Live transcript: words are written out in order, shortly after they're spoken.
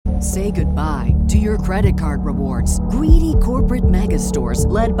Say goodbye to your credit card rewards. Greedy corporate mega stores,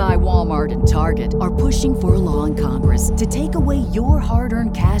 led by Walmart and Target, are pushing for a law in Congress to take away your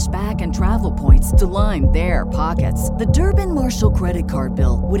hard-earned cash back and travel points to line their pockets. The Durbin-Marshall credit card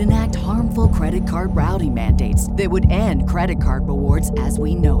bill would enact harmful credit card routing mandates that would end credit card rewards as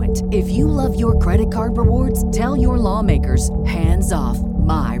we know it. If you love your credit card rewards, tell your lawmakers, hands off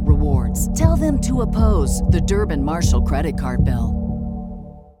my rewards. Tell them to oppose the Durbin-Marshall credit card bill.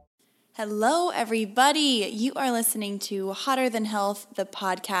 Hello, everybody. You are listening to Hotter Than Health, the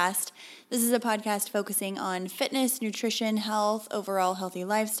podcast. This is a podcast focusing on fitness, nutrition, health, overall healthy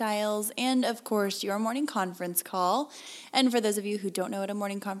lifestyles, and of course, your morning conference call. And for those of you who don't know what a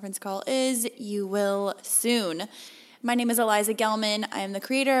morning conference call is, you will soon. My name is Eliza Gelman. I am the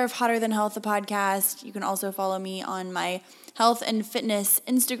creator of Hotter Than Health, the podcast. You can also follow me on my health and fitness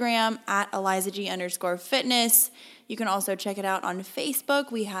Instagram at ElizaG_fitness. You can also check it out on Facebook.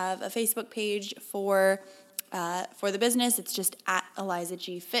 We have a Facebook page for the business. It's just at Eliza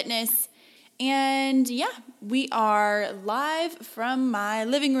G Fitness. And yeah, we are live from my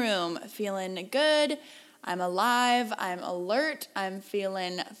living room, feeling good. I'm alive. I'm alert. I'm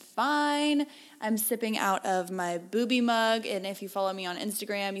feeling fine. I'm sipping out of my Booby mug, and if you follow me on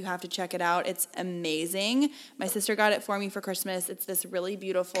Instagram, you have to check it out. It's amazing. My sister got it for me for Christmas. It's this really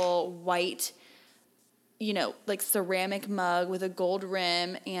beautiful white, like ceramic mug with a gold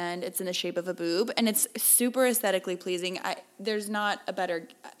rim, and it's in the shape of a boob, and it's super aesthetically pleasing. There's not a better.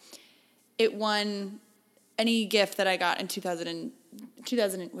 It won any gift that I got in 2000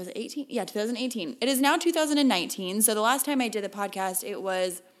 was it 18? Yeah, 2018. It is now 2019. So the last time I did the podcast, it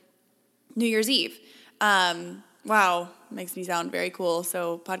was New Year's Eve. Wow, makes me sound very cool.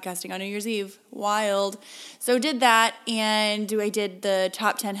 So podcasting on New Year's Eve, wild. So did that, and I did the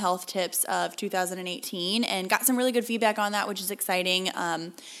top 10 health tips of 2018 and got some really good feedback on that, which is exciting.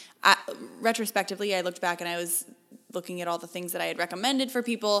 Retrospectively, I looked back and I was looking at all the things that I had recommended for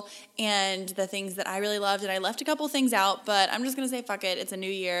people and the things that I really loved, and I left a couple things out, but I'm just going to say fuck it. It's a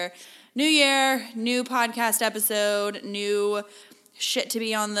new year, new podcast episode, new shit to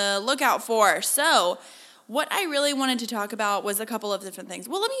be on the lookout for. So what I really wanted to talk about was a couple of different things.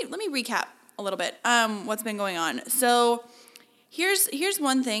 Well, let me recap a little bit what's been going on. So here's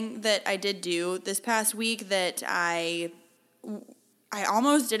one thing that I did do this past week that I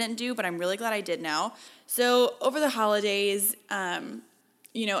almost didn't do, but I'm really glad I did now. So over the holidays,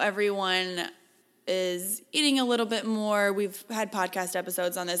 everyone is eating a little bit more. We've had podcast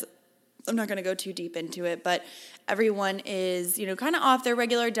episodes on this. I'm not going to go too deep into it, but everyone is, kind of off their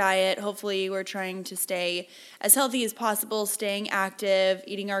regular diet. Hopefully we're trying to stay as healthy as possible, staying active,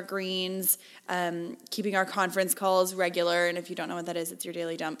 eating our greens, keeping our conference calls regular. And if you don't know what that is, it's your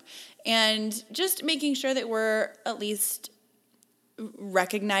daily dump. And just making sure that we're at least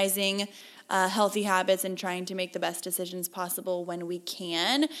recognizing healthy habits and trying to make the best decisions possible when we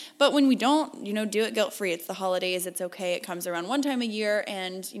can. But when we don't, do it guilt-free. It's the holidays. It's okay. It comes around one time a year,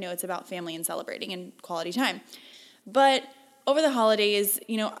 and, it's about family and celebrating and quality time. But over the holidays,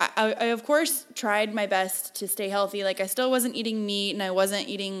 I of course tried my best to stay healthy. Like, I still wasn't eating meat, and I wasn't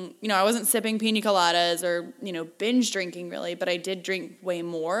eating, I wasn't sipping pina coladas or, binge drinking really, but I did drink way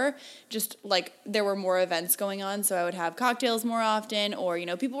more. Just like there were more events going on, so I would have cocktails more often, or,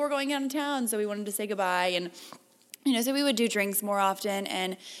 people were going out of town, so we wanted to say goodbye, and so we would do drinks more often,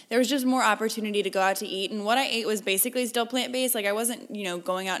 and there was just more opportunity to go out to eat, and what I ate was basically still plant-based. Like, I wasn't,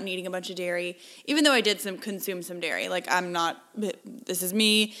 going out and eating a bunch of dairy, even though I did consume some dairy. Like, this is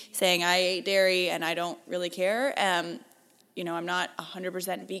me saying I ate dairy, and I don't really care. I'm not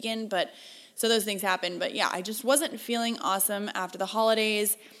 100% vegan, but so those things happen. But yeah, I just wasn't feeling awesome after the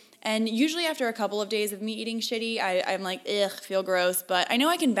holidays. And usually after a couple of days of me eating shitty, I'm like, feel gross. But I know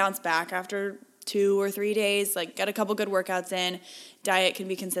I can bounce back after 2 or 3 days, like get a couple good workouts in, diet can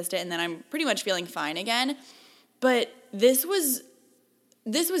be consistent, and then I'm pretty much feeling fine again. But this was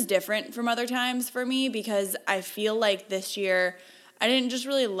different from other times for me, because I feel like this year I didn't just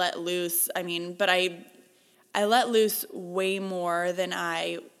really let loose. But I let loose way more than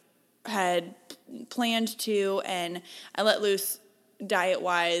I had planned to, and I let loose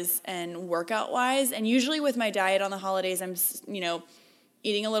diet-wise and workout-wise. And usually with my diet on the holidays, I'm,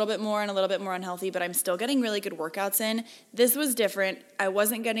 eating a little bit more and a little bit more unhealthy, but I'm still getting really good workouts in. This was different. I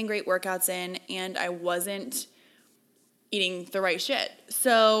wasn't getting great workouts in, and I wasn't eating the right shit.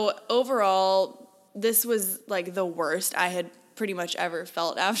 So overall, this was like the worst I had pretty much ever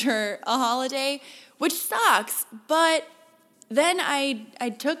felt after a holiday, which sucks. But then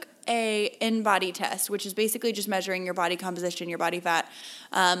I took a InBody test, which is basically just measuring your body composition, your body fat,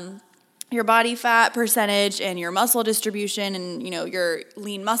 your body fat percentage and your muscle distribution and, your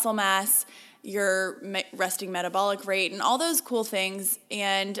lean muscle mass, your resting metabolic rate, and all those cool things.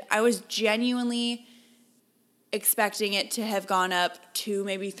 And I was genuinely expecting it to have gone up 2,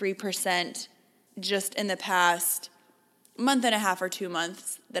 maybe 3% just in the past month and a half or 2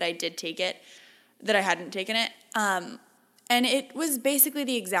 months that I did take it, that I hadn't taken it. And it was basically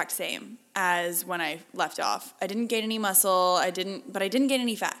the exact same as when I left off. I didn't gain any muscle, but I didn't gain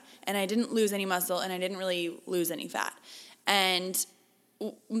any fat. And I didn't lose any muscle, and I didn't really lose any fat. And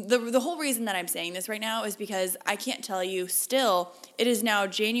the whole reason that I'm saying this right now is because I can't tell you still, it is now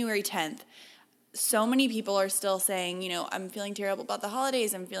January 10th. So many people are still saying, I'm feeling terrible about the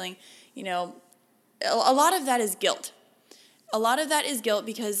holidays. I'm feeling, a lot of that is guilt. A lot of that is guilt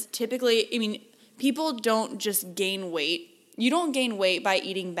because typically, people don't just gain weight. You don't gain weight by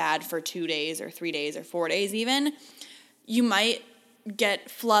eating bad for 2 days or 3 days or 4 days even. You might get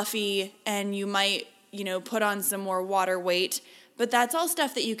fluffy and you might, put on some more water weight, but that's all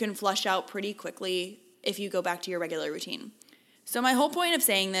stuff that you can flush out pretty quickly if you go back to your regular routine. So my whole point of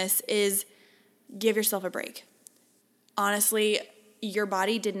saying this is give yourself a break. Honestly, your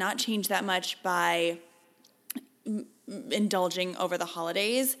body did not change that much by indulging over the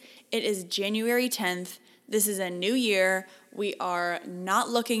holidays. It is January 10th. This is a new year. We are not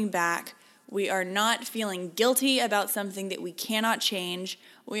looking back. We are not feeling guilty about something that we cannot change.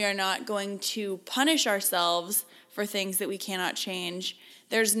 We are not going to punish ourselves for things that we cannot change.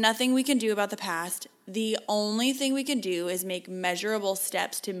 There's nothing we can do about the past. The only thing we can do is make measurable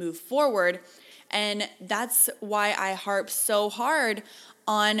steps to move forward. And that's why I harp so hard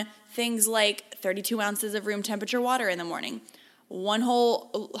on things like 32 ounces of room temperature water in the morning, 1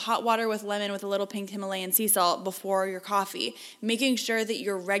 whole hot water with lemon with a little pink Himalayan sea salt before your coffee, making sure that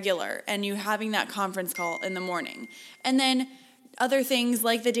you're regular and you having that conference call in the morning. And then other things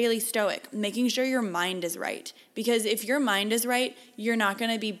like the Daily Stoic, making sure your mind is right. Because if your mind is right, you're not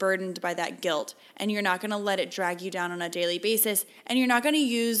going to be burdened by that guilt, and you're not going to let it drag you down on a daily basis, and you're not going to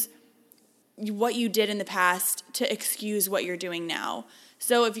use what you did in the past to excuse what you're doing now.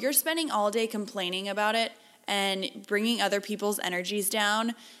 So if you're spending all day complaining about it and bringing other people's energies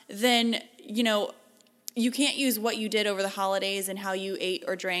down, then, you can't use what you did over the holidays and how you ate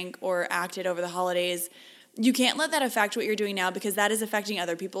or drank or acted over the holidays. You can't let that affect what you're doing now, because that is affecting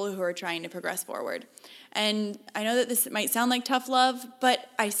other people who are trying to progress forward. And I know that this might sound like tough love, but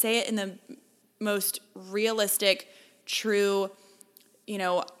I say it in the most realistic, true,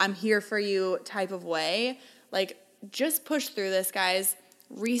 I'm here for you type of way. Like, just push through this, guys.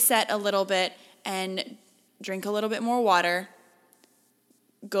 Reset a little bit and drink a little bit more water.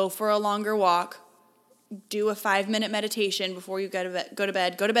 Go for a longer walk. Do a 5-minute meditation before you go to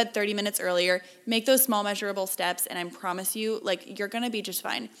bed. Go to bed 30 minutes earlier. Make those small measurable steps, and I promise you, you're going to be just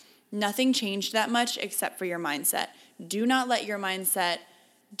fine. Nothing changed that much except for your mindset. Do not let your mindset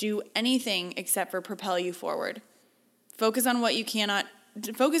do anything except for propel you forward. Focus on what you can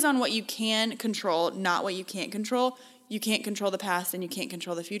control, not what you can't control. You can't control the past and you can't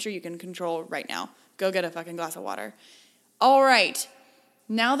control the future. You can control right now. Go get a fucking glass of water. All right.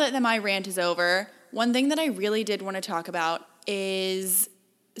 Now that my rant is over, one thing that I really did want to talk about is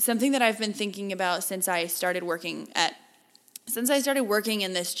something that I've been thinking about since I started working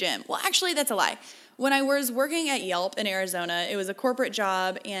in this gym. Well, actually, that's a lie. When I was working at Yelp in Arizona, it was a corporate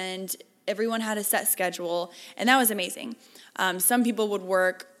job and everyone had a set schedule, and that was amazing. Some people would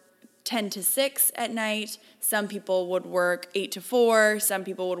work 10 to 6 at night. Some people would work 8 to 4. Some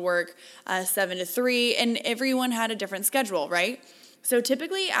people would work 7 to 3, and everyone had a different schedule, right? So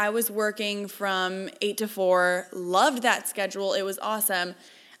typically I was working from 8 to 4, loved that schedule. It was awesome.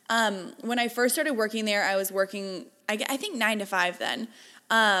 When I first started working there, I was working, I think 9 to 5 then,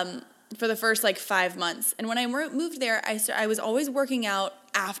 for the first 5 months. And when I moved there, I was always working out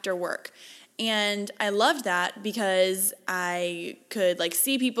after work. And I loved that because I could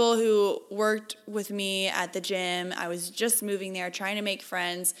see people who worked with me at the gym. I was just moving there, trying to make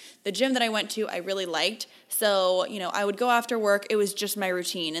friends. The gym that I went to, I really liked. So, I would go after work. It was just my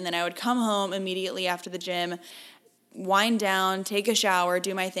routine. And then I would come home immediately after the gym, wind down, take a shower,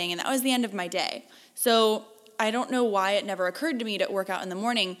 do my thing. And that was the end of my day. So I don't know why it never occurred to me to work out in the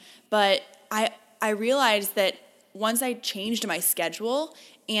morning, but I realized that once I changed my schedule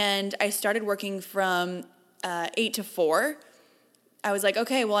and I started working from 8 to 4, I was like,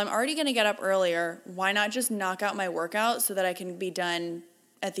 okay, well, I'm already going to get up earlier. Why not just knock out my workout so that I can be done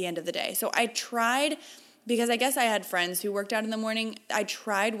at the end of the day? So I tried, because I guess I had friends who worked out in the morning. I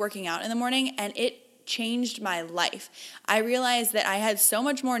tried working out in the morning, and it changed my life. I realized that I had so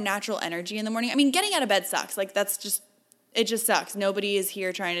much more natural energy in the morning. I mean, getting out of bed sucks. That's just It just sucks. Nobody is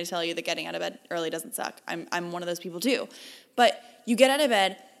here trying to tell you that getting out of bed early doesn't suck. I'm one of those people too. But you get out of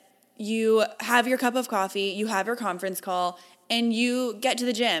bed, you have your cup of coffee, you have your conference call, and you get to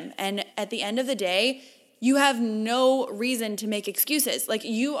the gym. And at the end of the day, you have no reason to make excuses. Like,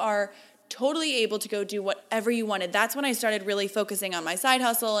 you are totally able to go do whatever you wanted. That's when I started really focusing on my side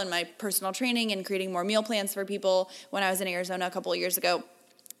hustle and my personal training and creating more meal plans for people when I was in Arizona a couple of years ago,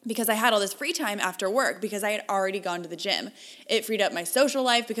 because I had all this free time after work because I had already gone to the gym. It freed up my social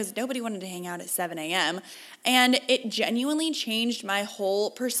life because nobody wanted to hang out at 7 a.m. And it genuinely changed my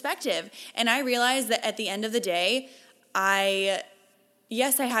whole perspective. And I realized that at the end of the day,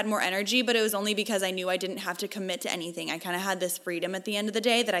 Yes, I had more energy, but it was only because I knew I didn't have to commit to anything. I kind of had this freedom at the end of the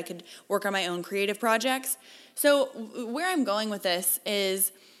day that I could work on my own creative projects. So where I'm going with this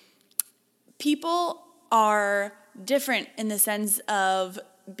is people are different in the sense of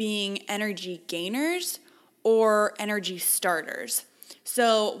being energy gainers or energy starters.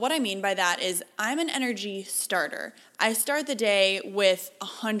 So what I mean by that is I'm an energy starter. I start the day with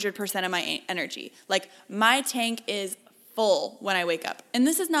 100% of my energy. Like, my tank is full when I wake up. And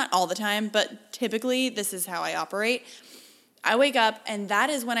this is not all the time, but typically this is how I operate. I wake up, and that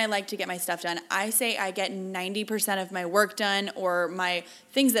is when I like to get my stuff done. I say I get 90% of my work done, or my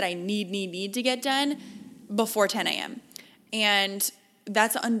things that I need to get done before 10 a.m. And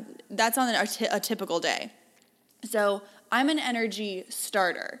that's on a typical day. So I'm an energy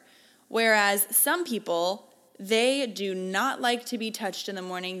starter, whereas some people, they do not like to be touched in the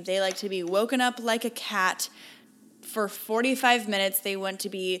morning. They like to be woken up like a cat. For 45 minutes, they want to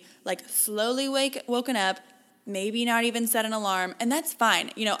be like slowly woken up, maybe not even set an alarm, and that's fine.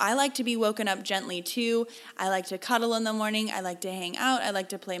 You know, I like to be woken up gently too. I like to cuddle in the morning. I like to hang out. I like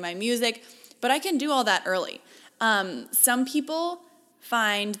to play my music, but I can do all that early. Some people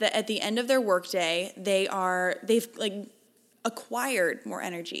find that at the end of their workday, they've like acquired more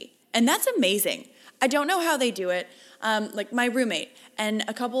energy, and that's amazing. I don't know how they do it. Like my roommate and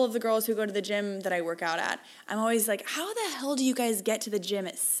a couple of the girls who go to the gym that I work out at, I'm always like, how the hell do you guys get to the gym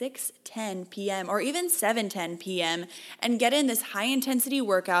at 6:10 p.m. or even 7:10 p.m. and get in this high intensity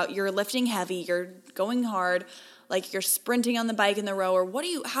workout? You're lifting heavy, you're going hard, like you're sprinting on the bike in the rower.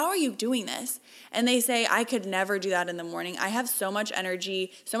 How are you doing this? And they say, I could never do that in the morning. I have so much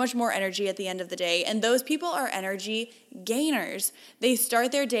energy, so much more energy at the end of the day. And those people are energy gainers. They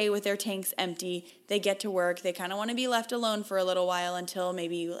start their day with their tanks empty. They get to work. They kind of want to be left alone for a little while until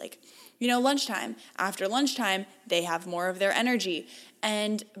maybe lunchtime. After lunchtime, they have more of their energy.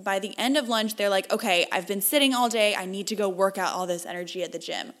 And by the end of lunch, they're like, okay, I've been sitting all day. I need to go work out all this energy at the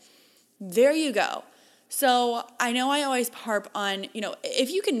gym. There you go. So I know I always harp on,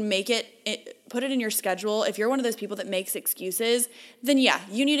 if you can make it, put it in your schedule. If you're one of those people that makes excuses, then yeah,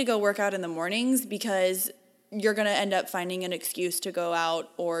 you need to go work out in the mornings because you're going to end up finding an excuse to go out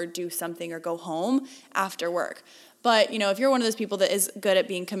or do something or go home after work. But, if you're one of those people that is good at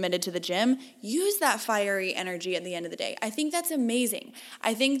being committed to the gym, use that fiery energy at the end of the day. I think that's amazing.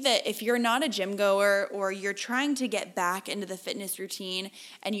 I think that if you're not a gym goer or you're trying to get back into the fitness routine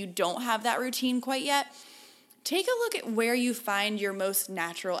and you don't have that routine quite yet, take a look at where you find your most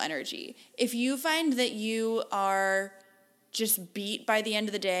natural energy. If you find that you are just beat by the end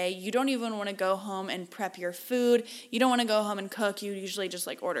of the day, you don't even want to go home and prep your food, you don't want to go home and cook, you usually just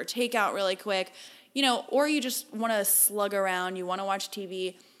like order takeout really quick, or you just want to slug around, you want to watch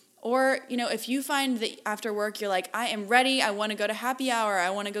TV, or, if you find that after work you're like, I am ready, I want to go to happy hour, I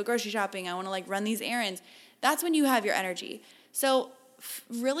want to go grocery shopping, I want to run these errands, that's when you have your energy. So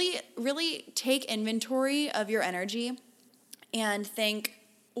really, really take inventory of your energy and think,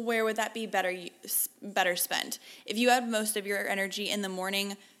 where would that be better spent? If you have most of your energy in the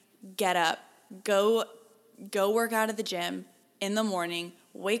morning, get up, go work out at the gym in the morning,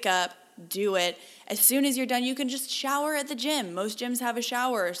 wake up, do it. As soon as you're done, you can just shower at the gym. Most gyms have a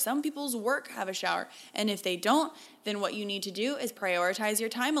shower. Some people's work have a shower. And if they don't, then what you need to do is prioritize your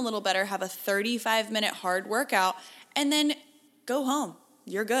time a little better, have a 35-minute hard workout, and then go home.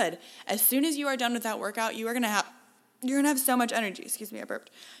 You're good. As soon as you are done with that workout, you're going to have so much energy. Excuse me, I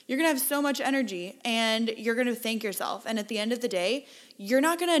burped. You're going to have so much energy, and you're going to thank yourself. And at the end of the day, you're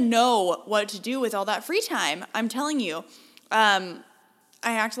not going to know what to do with all that free time. I'm telling you.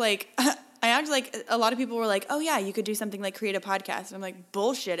 I act like a lot of people were like, oh yeah, you could do something like create a podcast. And I'm like,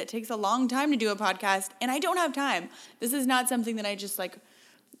 bullshit. It takes a long time to do a podcast, and I don't have time. This is not something that I just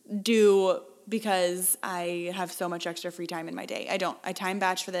do because I have so much extra free time in my day. I don't. I time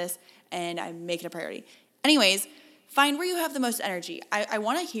batch for this, and I make it a priority. Anyways, find where you have the most energy. I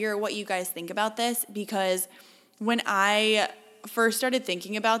want to hear what you guys think about this, because when I first started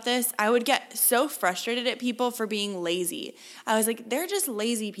thinking about this, I would get so frustrated at people for being lazy. I was like, they're just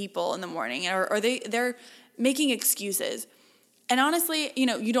lazy people in the morning, or they're making excuses. And honestly,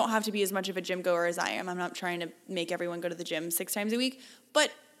 you don't have to be as much of a gym goer as I am. I'm not trying to make everyone go to the gym 6 times a week.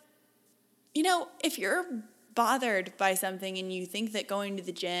 But, if you're bothered by something and you think that going to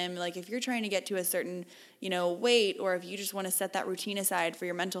the gym, like if you're trying to get to a certain, weight, or if you just want to set that routine aside for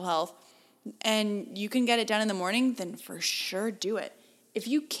your mental health and you can get it done in the morning, then for sure do it. If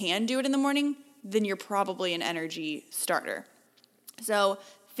you can do it in the morning, then you're probably an energy starter. So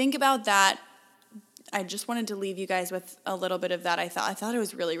think about that. I just wanted to leave you guys with a little bit of that. I thought it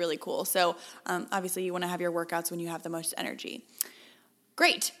was really, really cool. So obviously you want to have your workouts when you have the most energy.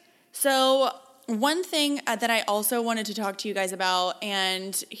 Great. So one thing that I also wanted to talk to you guys about,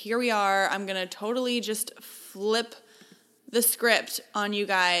 and here we are, I'm going to totally just flip the script on you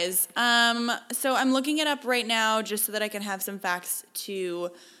guys. So I'm looking it up right now just so that I can have some facts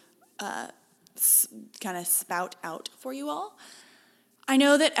to kind of spout out for you all. I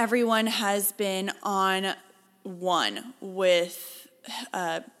know that everyone has been on one with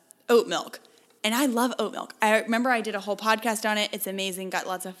oat milk, and I love oat milk. I remember I did a whole podcast on it. It's amazing, got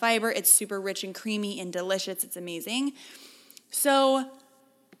lots of fiber. It's super rich and creamy and delicious. It's amazing. So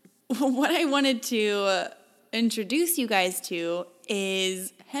what I wanted to introduce you guys to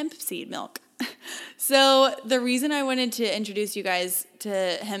is hemp seed milk. So the reason I wanted to introduce you guys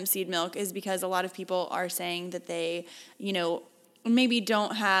to hemp seed milk is because a lot of people are saying that they, maybe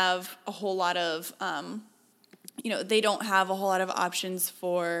don't have a whole lot of, they don't have a whole lot of options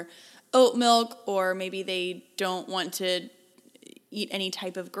for oat milk, or maybe they don't want to eat any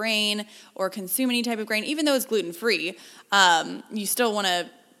type of grain or consume any type of grain, even though it's gluten-free. You still want to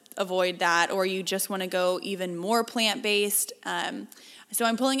avoid that, or you just want to go even more plant-based. So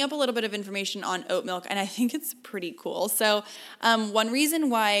I'm pulling up a little bit of information on oat milk, and I think it's pretty cool. So one reason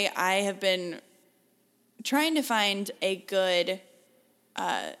why I have been trying to find a good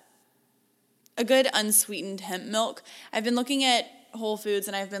unsweetened hemp milk. I've been looking at Whole Foods,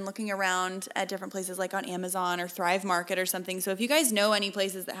 and I've been looking around at different places like on Amazon or Thrive Market or something. So if you guys know any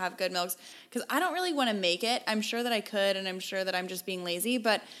places that have good milks, because I don't really want to make it. I'm sure that I could, and I'm sure that I'm just being lazy,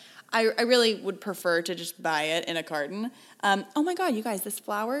 but I really would prefer to just buy it in a carton. Oh my God, you guys, this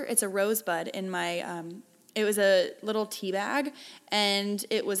flower, it's a rosebud in my, it was a little tea bag, and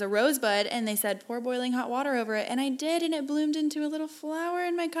it was a rosebud, and they said pour boiling hot water over it, and I did, and it bloomed into a little flower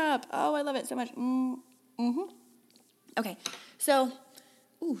in my cup. Oh, I love it so much. Mm-hmm. Okay, so,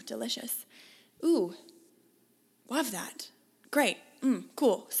 ooh, delicious. Ooh, love that. Great.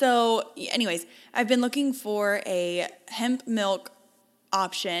 Cool. So, anyways, I've been looking for a hemp milk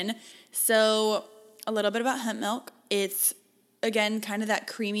option. So, a little bit about hemp milk. It's again, kind of that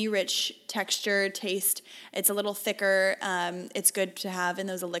creamy, rich texture, taste. It's a little thicker. It's good to have in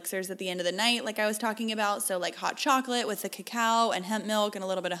those elixirs at the end of the night, like I was talking about. So like hot chocolate with the cacao and hemp milk and a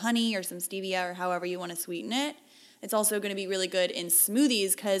little bit of honey or some stevia or however you want to sweeten it. It's also going to be really good in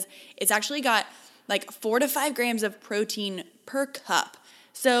smoothies because it's actually got like 4 to 5 grams of protein per cup.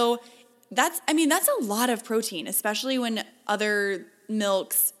 So that's a lot of protein, especially when other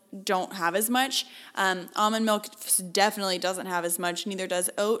milks don't have as much. Almond milk definitely doesn't have as much, neither does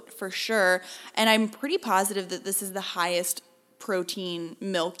oat for sure. And I'm pretty positive that this is the highest protein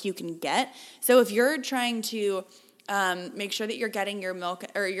milk you can get. So if you're trying to make sure that you're getting your milk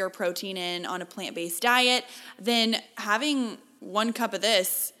or your protein in on a plant-based diet, then having 1 cup of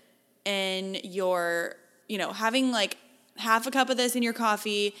this in your, having like half a cup of this in your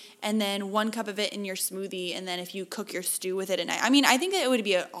coffee and then 1 cup of it in your smoothie, and then if you cook your stew with it at night. I mean, I think that it would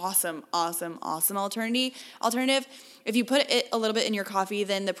be an awesome alternative. If you put it a little bit in your coffee,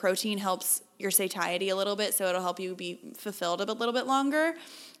 then the protein helps your satiety a little bit, so it'll help you be fulfilled a little bit longer.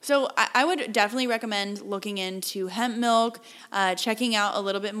 So I would definitely recommend looking into hemp milk, checking out a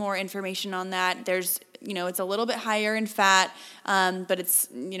little bit more information on that. There's, it's a little bit higher in fat, but it's,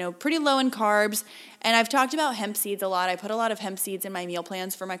 pretty low in carbs. And I've talked about hemp seeds a lot. I put a lot of hemp seeds in my meal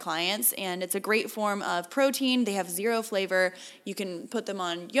plans for my clients, and it's a great form of protein. They have 0 flavor. You can put them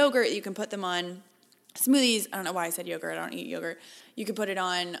on yogurt. You can put them on smoothies. I don't know why I said yogurt. I don't eat yogurt. You could put it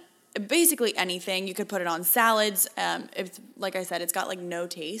on basically anything. You could put it on salads. It's, like I said, it's got like no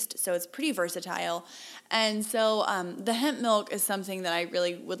taste, so it's pretty versatile. And so the hemp milk is something that I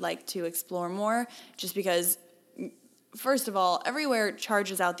really would like to explore more, just because, first of all, everywhere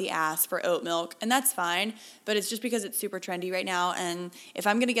charges out the ass for oat milk, and that's fine, but it's just because it's super trendy right now, and if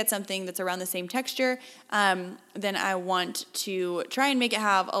I'm going to get something that's around the same texture, then I want to try and make it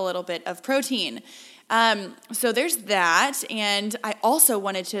have a little bit of protein. So there's that, and I also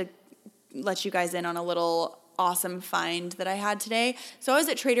wanted to let you guys in on a little awesome find that I had today. So I was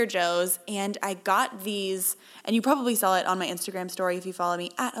at Trader Joe's and I got these, and you probably saw it on my Instagram story if you follow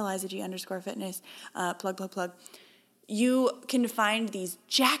me at ElizaG_fitness, plug. You can find these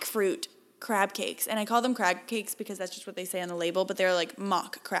jackfruit crab cakes, and I call them crab cakes because that's just what they say on the label, but they're like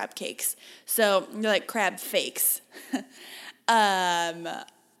mock crab cakes. So they're like crab fakes. God,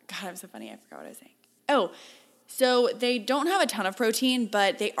 I'm so funny. I forgot what I was saying. Oh, so they don't have a ton of protein,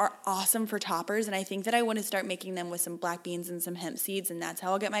 but they are awesome for toppers, and I think that I want to start making them with some black beans and some hemp seeds, and that's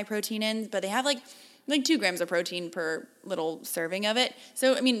how I'll get my protein in. But they have like 2 grams of protein per little serving of it.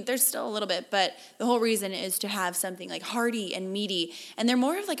 So, I mean, there's still a little bit, but the whole reason is to have something like hearty and meaty, and they're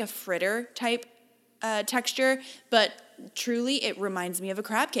more of like a fritter type texture, but truly it reminds me of a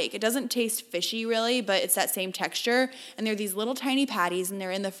crab cake. It doesn't taste fishy really, but it's that same texture, and they're these little tiny patties, and they're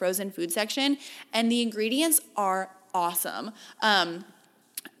in the frozen food section, and the ingredients are awesome.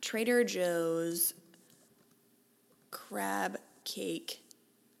 Trader Joe's crab cake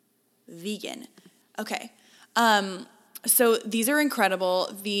vegan. Okay. So these are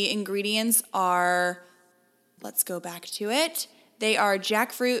incredible. The ingredients are, let's go back to it. They are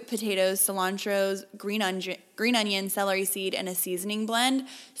jackfruit, potatoes, cilantro, green onion, celery seed, and a seasoning blend.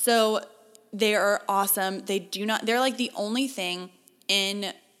 So they are awesome. They're like the only thing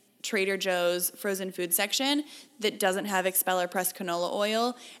in Trader Joe's frozen food section that doesn't have expeller pressed canola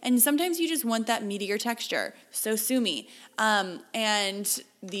oil. And sometimes you just want that meatier texture. So sue me. And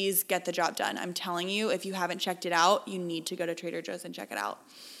these get the job done. I'm telling you, if you haven't checked it out, you need to go to Trader Joe's and check it out.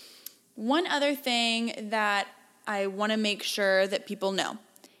 One other thing that I want to make sure that people know.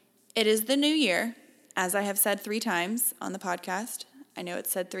 It is the new year, as I have said 3 times on the podcast. I know it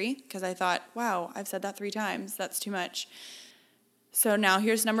said 3 because I thought, wow, I've said that 3 times. That's too much. So now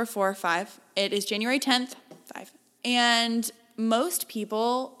here's number 4, 5. It is January 10th, 5. And most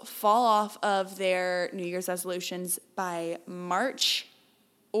people fall off of their New Year's resolutions by March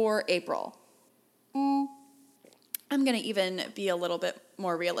or April. I'm going to even be a little bit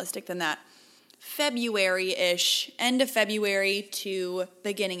more realistic than that. February-ish, end of February to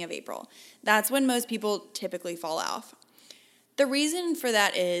beginning of April. That's when most people typically fall off. The reason for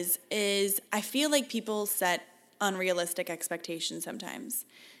that is I feel like people set unrealistic expectations sometimes.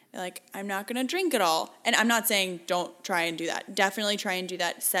 They're like, I'm not going to drink it all. And I'm not saying don't try and do that. Definitely try and do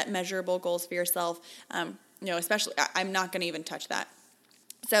that. Set measurable goals for yourself. Especially, I'm not going to even touch that.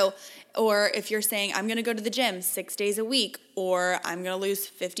 So, or if you're saying, I'm going to go to the gym 6 days a week, or I'm going to lose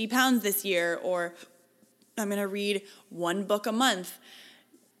 50 pounds this year, or I'm going to read 1 book a month,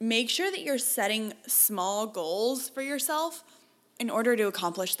 make sure that you're setting small goals for yourself in order to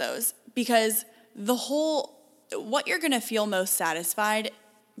accomplish those. Because what you're going to feel most satisfied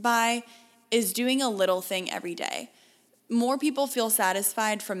by is doing a little thing every day. More people feel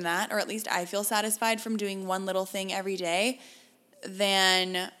satisfied from that, or at least I feel satisfied from doing one little thing every day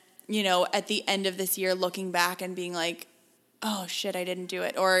than, at the end of this year looking back and being like, oh shit, I didn't do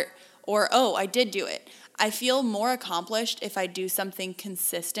it. Or oh, I did do it. I feel more accomplished if I do something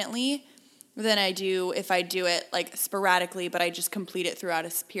consistently than I do if I do it like sporadically, but I just complete it throughout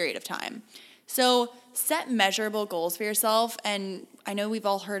a period of time. So set measurable goals for yourself. And I know we've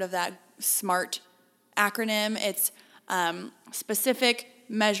all heard of that SMART acronym. It's specific,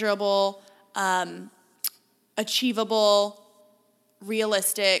 measurable, achievable,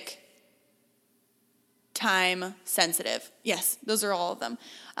 realistic, time sensitive. Yes, those are all of them.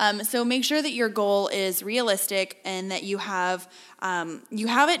 So make sure that your goal is realistic and that you have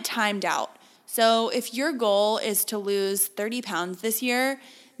it timed out. So if your goal is to lose 30 pounds this year,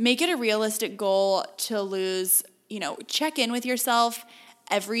 make it a realistic goal to lose, check in with yourself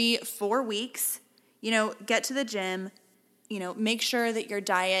every 4 weeks, get to the gym, make sure that your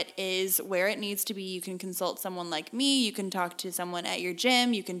diet is where it needs to be. You can consult someone like me. You can talk to someone at your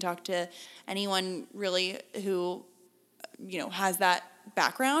gym. You can talk to anyone really who, has that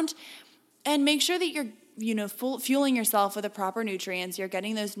background. And make sure that you're, fueling yourself with the proper nutrients. You're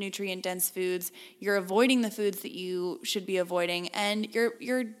getting those nutrient-dense foods. You're avoiding the foods that you should be avoiding. And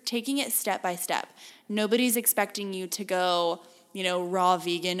you're taking it step by step. Nobody's expecting you to go, raw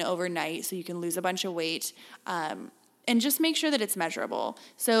vegan overnight so you can lose a bunch of weight. And just make sure that it's measurable.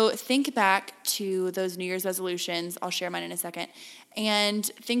 So think back to those New Year's resolutions. I'll share mine in a second. And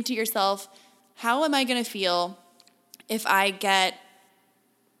think to yourself, how am I going to feel if I get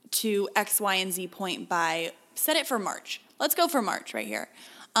to X, Y, and Z point by, set it for March. Let's go for March right here.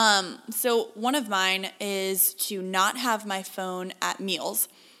 So one of mine is to not have my phone at meals.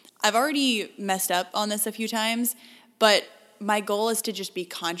 I've already messed up on this a few times, but my goal is to just be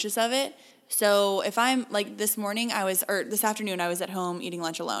conscious of it. So if I'm like this afternoon, I was at home eating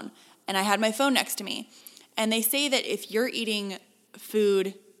lunch alone and I had my phone next to me And they say that if you're eating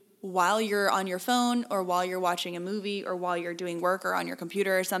food while you're on your phone or while you're watching a movie or while you're doing work or on your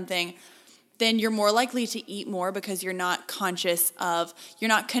computer or something, then you're more likely to eat more because you're not conscious of, you're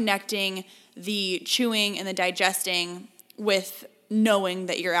not connecting the chewing and the digesting with knowing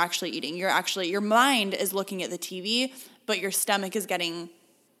that you're actually eating. Your mind is looking at the TV, but your stomach is getting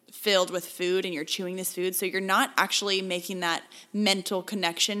filled with food and you're chewing this food. So you're not actually making that mental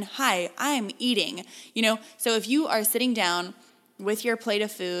connection. Hi, I'm eating, So if you are sitting down with your plate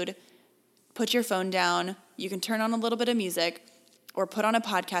of food, put your phone down, you can turn on a little bit of music or put on a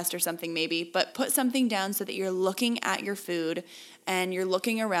podcast or something maybe, but put something down so that you're looking at your food and you're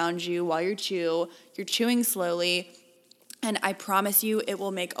looking around you while you're chewing slowly. And I promise you, it will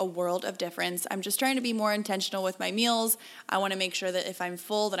make a world of difference. I'm just trying to be more intentional with my meals. I want to make sure that if I'm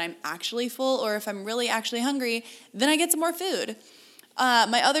full, that I'm actually full, or if I'm really actually hungry, then I get some more food.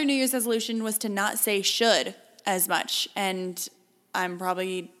 My other New Year's resolution was to not say should as much. And I don't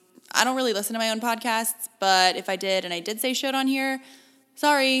really listen to my own podcasts, but if I did and I did say should on here,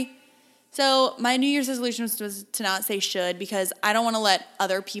 sorry. So my New Year's resolution was to not say should, because I don't want to let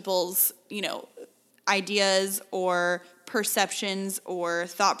other people's, ideas or perceptions or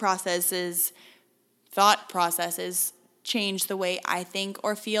thought processes change the way I think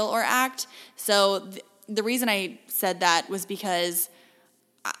or feel or act. So the reason I said that was because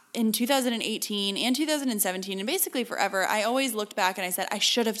in 2018 and 2017 and basically forever, I always looked back and I said, I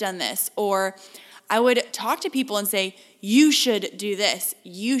should have done this. Or I would talk to people and say, you should do this.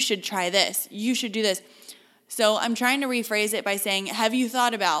 You should try this. You should do this. So I'm trying to rephrase it by saying, have you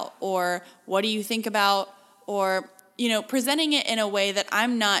thought about, or what do you think about, or, presenting it in a way that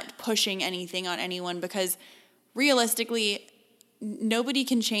I'm not pushing anything on anyone, because realistically, nobody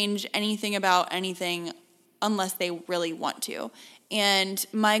can change anything about anything unless they really want to. And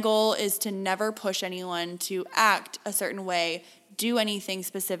my goal is to never push anyone to act a certain way, do anything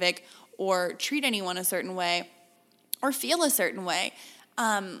specific, or treat anyone a certain way, or feel a certain way.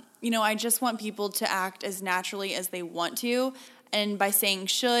 I just want people to act as naturally as they want to. And by saying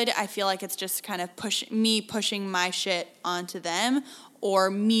should, I feel like it's just kind of pushing my shit onto them, or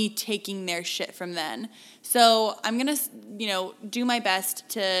me taking their shit from them. So I'm going to, do my best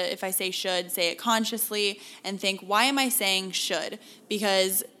to, if I say should, say it consciously and think, why am I saying should?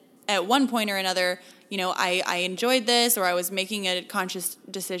 Because at one point or another, I enjoyed this, or I was making a conscious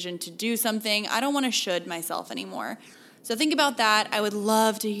decision to do something. I don't want to should myself anymore. So think about that. I would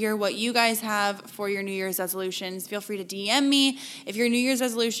love to hear what you guys have for your New Year's resolutions. Feel free to DM me. If your New Year's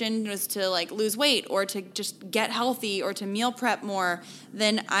resolution was to lose weight, or to just get healthy, or to meal prep more,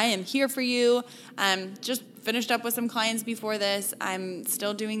 then I am here for you. Just finished up with some clients before this. I'm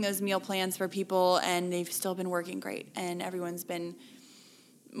still doing those meal plans for people, and they've still been working great. And everyone's been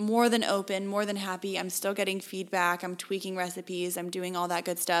more than open, more than happy. I'm still getting feedback. I'm tweaking recipes. I'm doing all that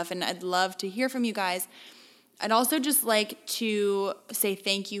good stuff. And I'd love to hear from you guys. I'd also just like to say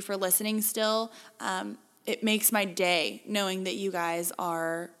thank you for listening still. It makes my day knowing that you guys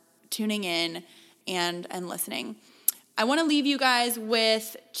are tuning in and listening. I want to leave you guys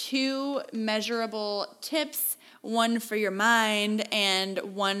with 2 measurable tips, one for your mind and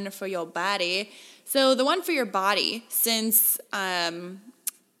one for your body. So the one for your body, since I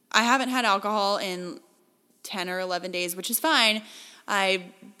haven't had alcohol in 10 or 11 days, which is fine. I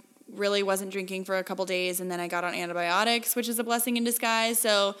really wasn't drinking for a couple days, and then I got on antibiotics, which is a blessing in disguise.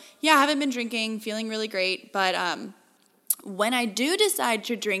 So yeah, I haven't been drinking, feeling really great. But when I do decide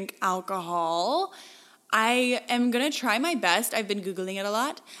to drink alcohol, I am going to try my best. I've been Googling it a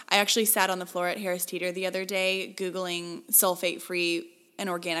lot. I actually sat on the floor at Harris Teeter the other day Googling sulfate-free and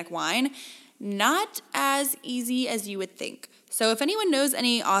organic wine. Not as easy as you would think. So if anyone knows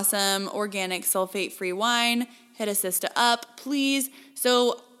any awesome organic sulfate-free wine, hit a sister up, please.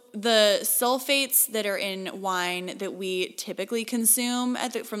 So the sulfates that are in wine that we typically consume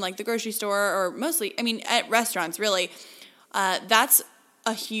from the grocery store, or mostly, at restaurants really, that's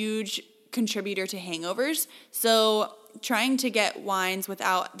a huge contributor to hangovers. So trying to get wines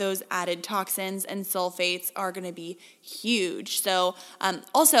without those added toxins and sulfates are going to be huge. So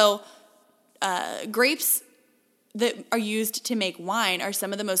also, grapes that are used to make wine are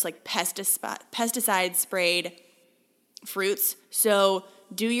some of the most pesticide sprayed fruits. So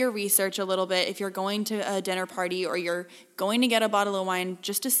do your research a little bit. If you're going to a dinner party, or you're going to get a bottle of wine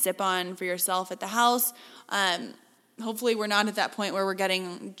just to sip on for yourself at the house, hopefully we're not at that point where we're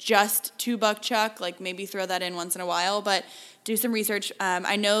getting just 2 buck chuck, maybe throw that in once in a while, but do some research.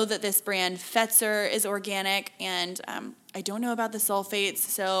 I know that this brand Fetzer is organic, and I don't know about the sulfates.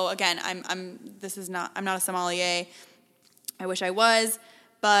 So again, I'm not a sommelier. I wish I was,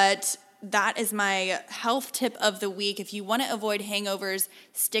 but that is my health tip of the week. If you want to avoid hangovers,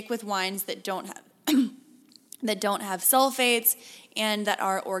 stick with wines that don't have that don't have sulfates and that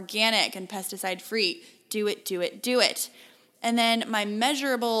are organic and pesticide free. Do it, do it, do it. And then my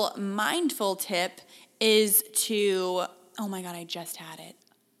measurable mindful tip is to, oh my God, I just had it.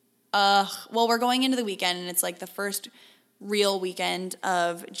 Well, we're going into the weekend and it's like the first real weekend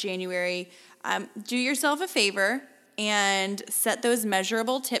of January. Do yourself a favor and set those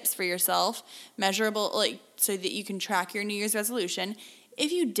measurable tips for yourself, measurable, like, so that you can track your New Year's resolution.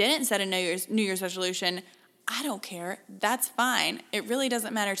 If you didn't set a New Year's resolution, I don't care. That's fine. It really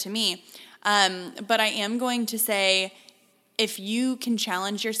doesn't matter to me. But I am going to say, if you can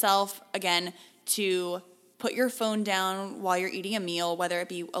challenge yourself, again, to put your phone down while you're eating a meal, whether it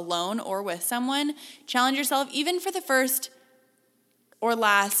be alone or with someone, challenge yourself even for the first or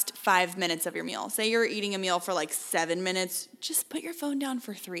last 5 minutes of your meal. Say you're eating a meal for like 7 minutes, just put your phone down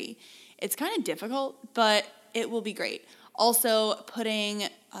for 3. It's kind of difficult, but it will be great. Also, putting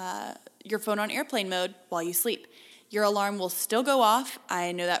your phone on airplane mode while you sleep. Your alarm will still go off.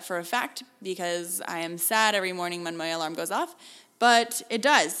 I know that for a fact because I am sad every morning when my alarm goes off, but it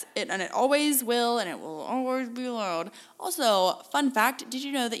does. And it always will, and it will always be loud. Also, fun fact, did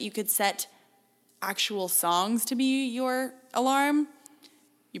you know that you could set actual songs to be your alarm?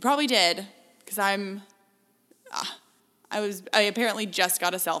 You probably did, because I apparently just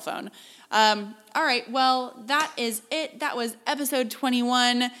got a cell phone. All right, well, that is it. That was episode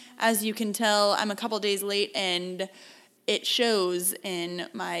 21. As you can tell, I'm a couple days late, and it shows in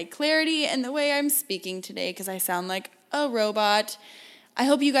my clarity and the way I'm speaking today because I sound like a robot. I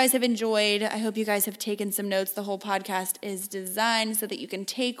hope you guys have enjoyed. I hope you guys have taken some notes. The whole podcast is designed so that you can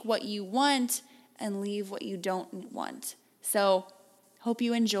take what you want and leave what you don't want. So, hope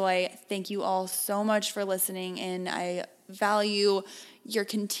you enjoy. Thank you all so much for listening, and I value your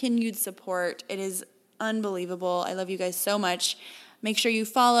continued support. It is unbelievable. I love you guys so much. Make sure you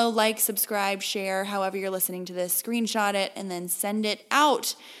follow, like, subscribe, share, however you're listening to this. Screenshot it and then send it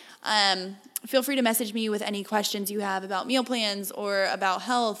out. Feel free to message me with any questions you have about meal plans or about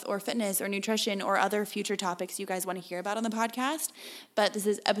health or fitness or nutrition or other future topics you guys want to hear about on the podcast. But this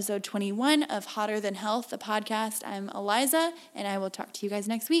is episode 21 of Hotter Than Health, the podcast. I'm Eliza, and I will talk to you guys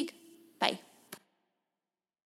next week. Bye.